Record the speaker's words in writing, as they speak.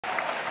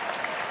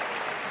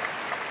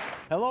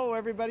Hello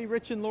everybody,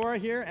 Rich and Laura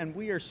here, and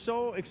we are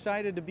so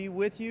excited to be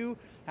with you.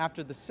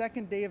 After the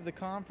second day of the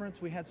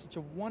conference, we had such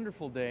a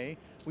wonderful day.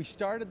 We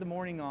started the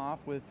morning off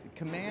with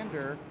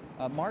Commander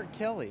Mark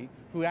Kelly,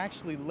 who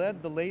actually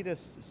led the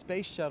latest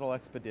space shuttle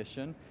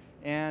expedition,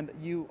 and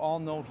you all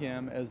know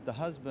him as the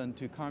husband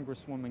to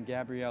Congresswoman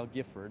Gabrielle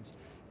Giffords,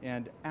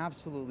 and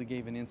absolutely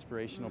gave an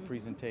inspirational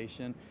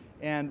presentation.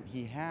 And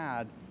he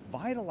had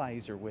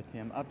Vitalizer with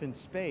him up in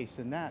space,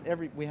 and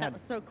we had that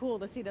was so cool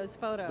to see those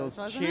photos.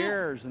 those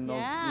chairs and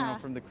those, yeah.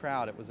 from the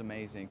crowd. It was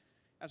amazing.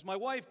 As my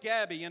wife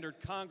Gabby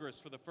entered Congress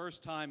for the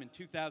first time in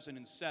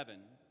 2007,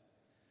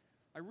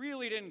 I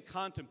really didn't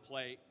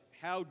contemplate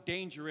how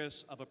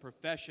dangerous of a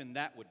profession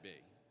that would be.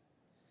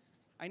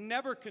 I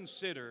never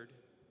considered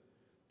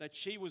that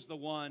she was the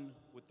one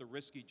with the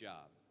risky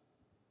job.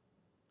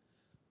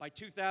 By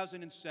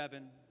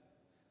 2007,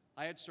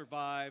 I had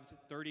survived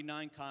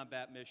 39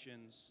 combat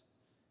missions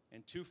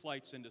and 2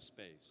 flights into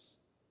space.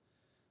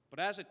 But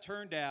as it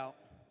turned out,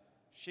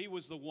 she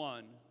was the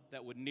one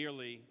that would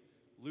nearly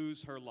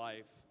lose her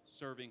life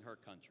serving her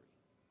country.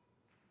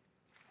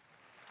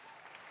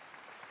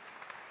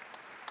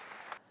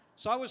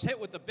 So I was hit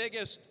with the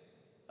biggest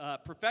the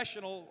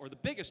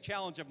biggest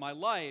challenge of my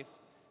life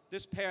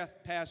this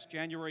past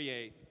January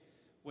 8th,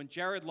 when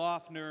Jared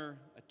Loughner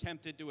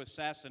attempted to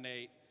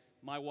assassinate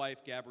my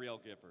wife, Gabrielle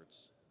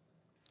Giffords.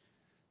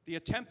 The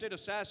attempted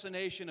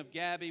assassination of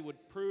Gabby would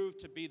prove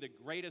to be the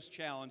greatest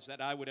challenge that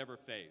I would ever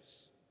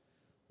face.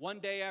 One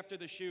day after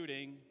the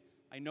shooting,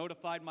 I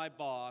notified my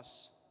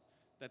boss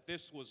that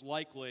this was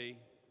likely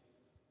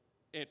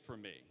it for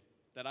me,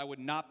 that I would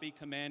not be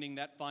commanding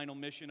that final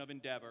mission of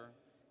Endeavor,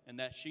 and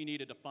that she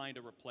needed to find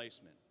a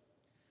replacement.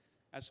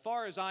 As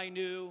far as I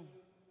knew,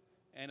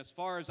 and as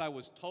far as I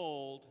was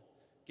told,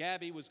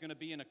 Gabby was going to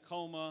be in a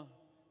coma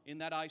in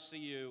that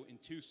ICU in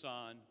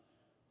Tucson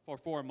for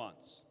 4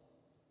 months.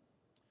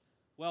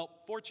 Well,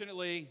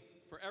 fortunately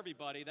for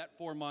everybody, that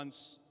 4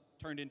 months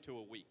turned into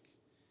a week,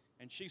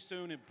 and she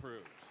soon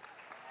improved.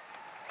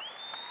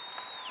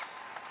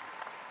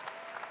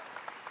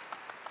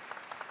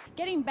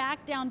 Getting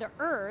back down to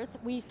earth,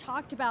 we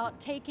talked about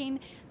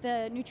taking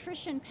the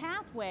nutrition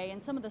pathway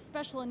and some of the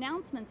special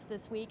announcements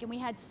this week, and we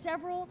had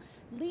several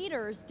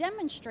leaders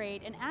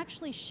demonstrate and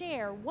actually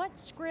share what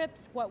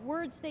scripts, what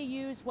words they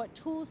use, what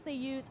tools they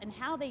use, and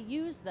how they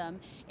use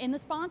them in the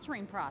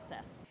sponsoring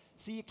process.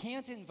 See, you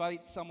can't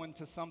invite someone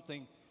to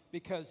something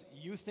because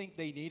you think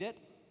they need it.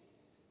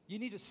 You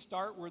need to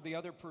start where the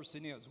other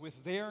person is,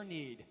 with their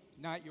need,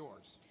 not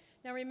yours.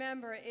 Now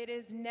remember, it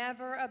is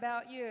never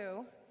about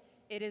you.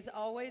 It is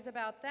always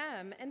about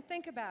them. And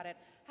think about it.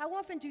 How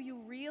often do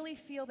you really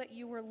feel that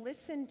you were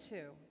listened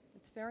to?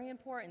 It's very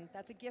important.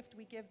 That's a gift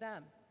we give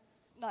them.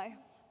 My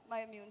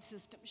immune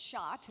system's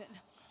shot, and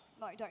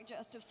my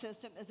digestive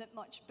system isn't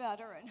much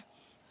better, and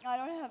I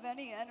don't have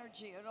any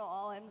energy at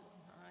all.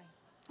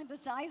 And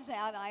besides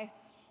that,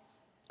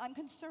 I'm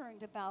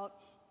concerned about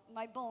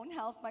my bone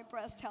health, my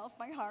breast health,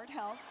 my heart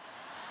health.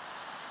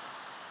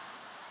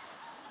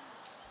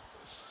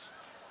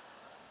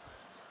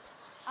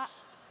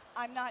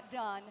 I'm not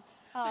done.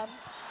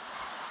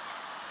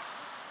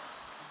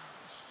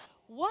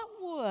 What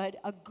would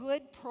a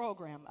good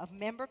program of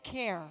member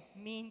care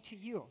mean to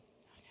you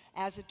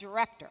as a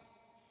director?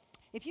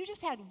 If you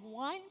just had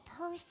one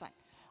person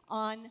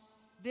on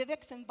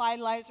Vivix and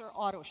Vitalizer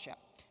AutoShip,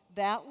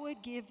 that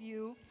would give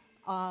you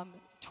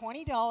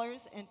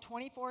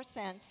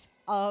 $20.24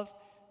 of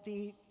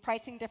the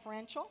pricing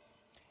differential.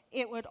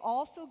 It would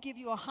also give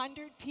you a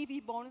 100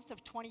 PV bonus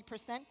of 20%,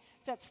 so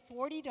that's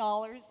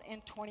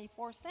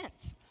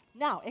 $40.24.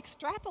 Now,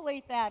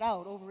 extrapolate that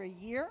out over a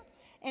year,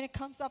 and it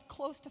comes up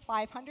close to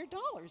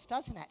 $500,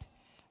 doesn't it?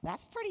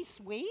 That's pretty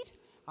sweet.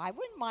 I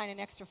wouldn't mind an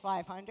extra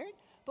 $500.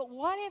 But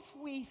what if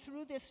we,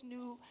 through this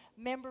new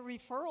member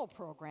referral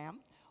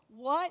program,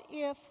 what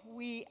if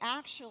we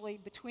actually,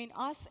 between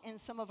us and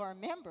some of our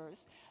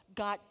members,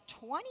 got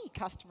 20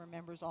 customer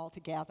members all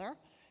together?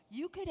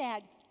 You could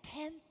add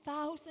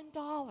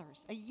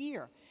 $10,000 a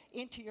year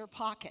into your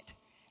pocket.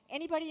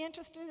 Anybody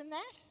interested in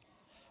that?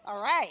 All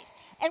right.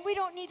 And we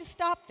don't need to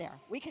stop there.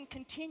 We can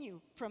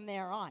continue from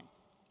there on.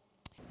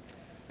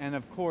 And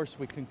of course,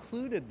 we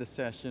concluded the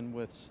session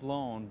with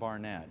Sloan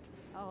Barnett.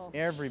 Oh,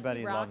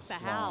 everybody she loves rocked the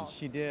Sloan. house.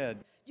 She did.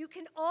 You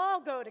can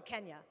all go to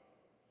Kenya.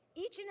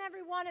 Each and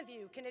every one of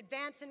you can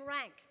advance in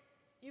rank.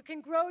 You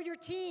can grow your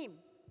team.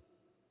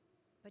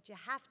 But you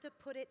have to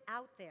put it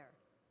out there.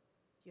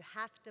 You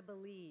have to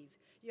believe.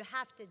 You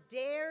have to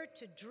dare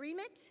to dream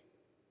it.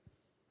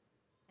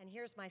 And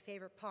here's my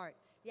favorite part.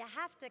 You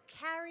have to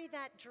carry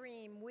that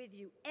dream with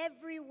you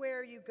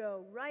everywhere you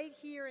go, right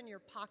here in your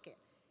pocket.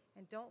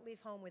 And don't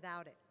leave home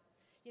without it.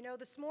 You know,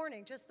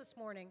 just this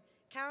morning,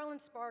 Carolyn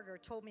Sparger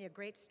told me a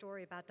great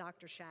story about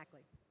Dr.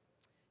 Shaklee.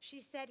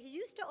 She said he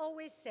used to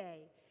always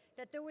say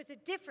that there was a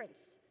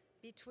difference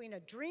between a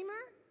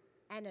dreamer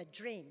and a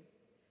dream.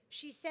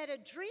 She said a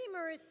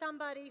dreamer is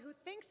somebody who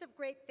thinks of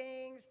great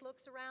things,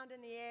 looks around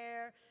in the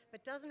air,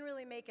 but doesn't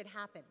really make it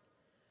happen.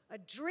 A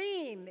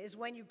dream is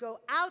when you go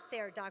out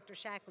there, Dr.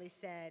 Shaklee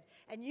said,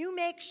 and you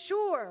make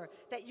sure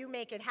that you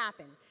make it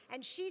happen.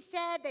 And she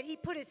said that he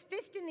put his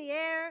fist in the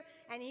air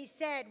and he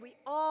said, we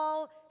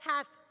all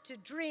have to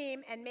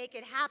dream and make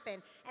it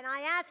happen. And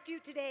I ask you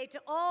today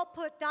to all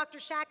put Dr.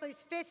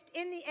 Shaklee's fist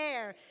in the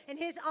air in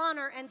his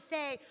honor and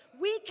say,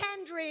 we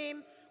can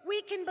dream,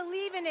 we can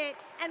believe in it,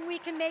 and we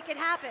can make it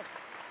happen.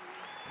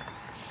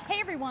 Hey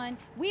everyone,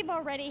 we've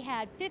already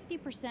had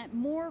 50%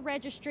 more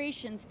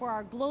registrations for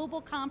our global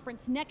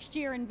conference next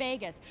year in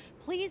Vegas.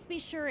 Please be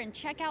sure and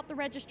check out the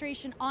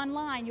registration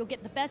online. You'll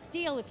get the best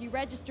deal if you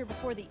register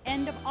before the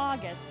end of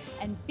August,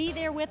 and be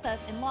there with us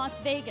in Las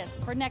Vegas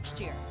for next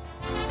year.